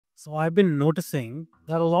So I've been noticing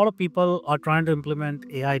that a lot of people are trying to implement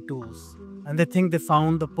AI tools and they think they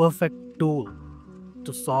found the perfect tool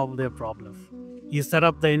to solve their problem. You set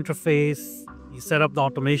up the interface, you set up the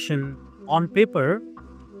automation. On paper,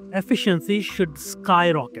 efficiency should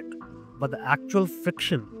skyrocket, but the actual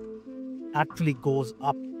friction actually goes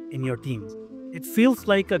up in your teams. It feels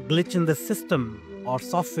like a glitch in the system or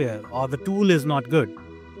software or the tool is not good.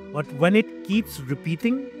 But when it keeps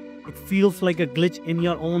repeating, it feels like a glitch in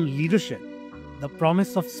your own leadership. The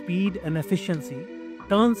promise of speed and efficiency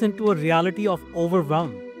turns into a reality of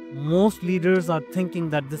overwhelm. Most leaders are thinking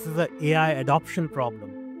that this is an AI adoption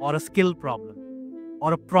problem, or a skill problem,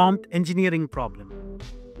 or a prompt engineering problem.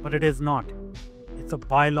 But it is not. It's a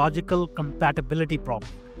biological compatibility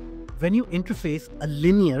problem. When you interface a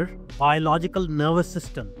linear biological nervous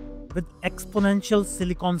system with exponential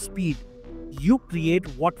silicon speed, you create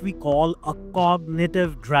what we call a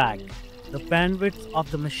cognitive drag. The bandwidth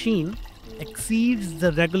of the machine exceeds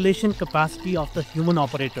the regulation capacity of the human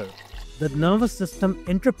operator. The nervous system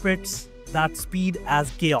interprets that speed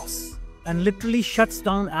as chaos and literally shuts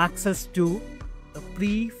down access to the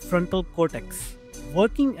prefrontal cortex.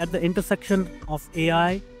 Working at the intersection of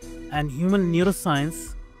AI and human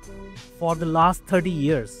neuroscience for the last 30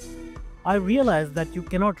 years, I realized that you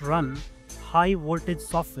cannot run high voltage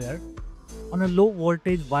software on a low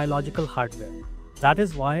voltage biological hardware. That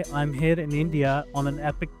is why I'm here in India on an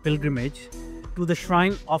epic pilgrimage to the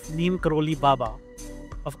shrine of Neem Karoli Baba.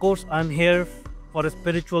 Of course, I'm here for a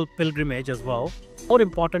spiritual pilgrimage as well. More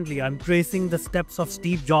importantly, I'm tracing the steps of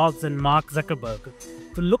Steve Jobs and Mark Zuckerberg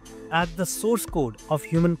to look at the source code of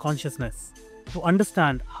human consciousness, to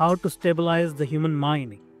understand how to stabilize the human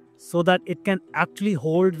mind so that it can actually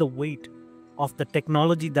hold the weight of the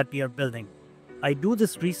technology that we are building. I do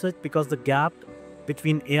this research because the gap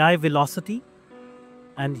between AI velocity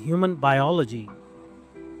and human biology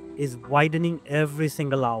is widening every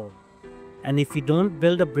single hour. And if we don't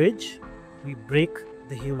build a bridge, we break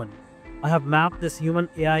the human. I have mapped this human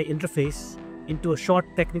AI interface into a short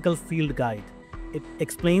technical field guide. It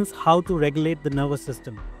explains how to regulate the nervous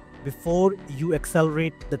system before you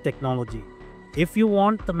accelerate the technology. If you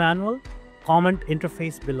want the manual, comment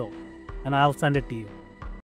interface below and I'll send it to you.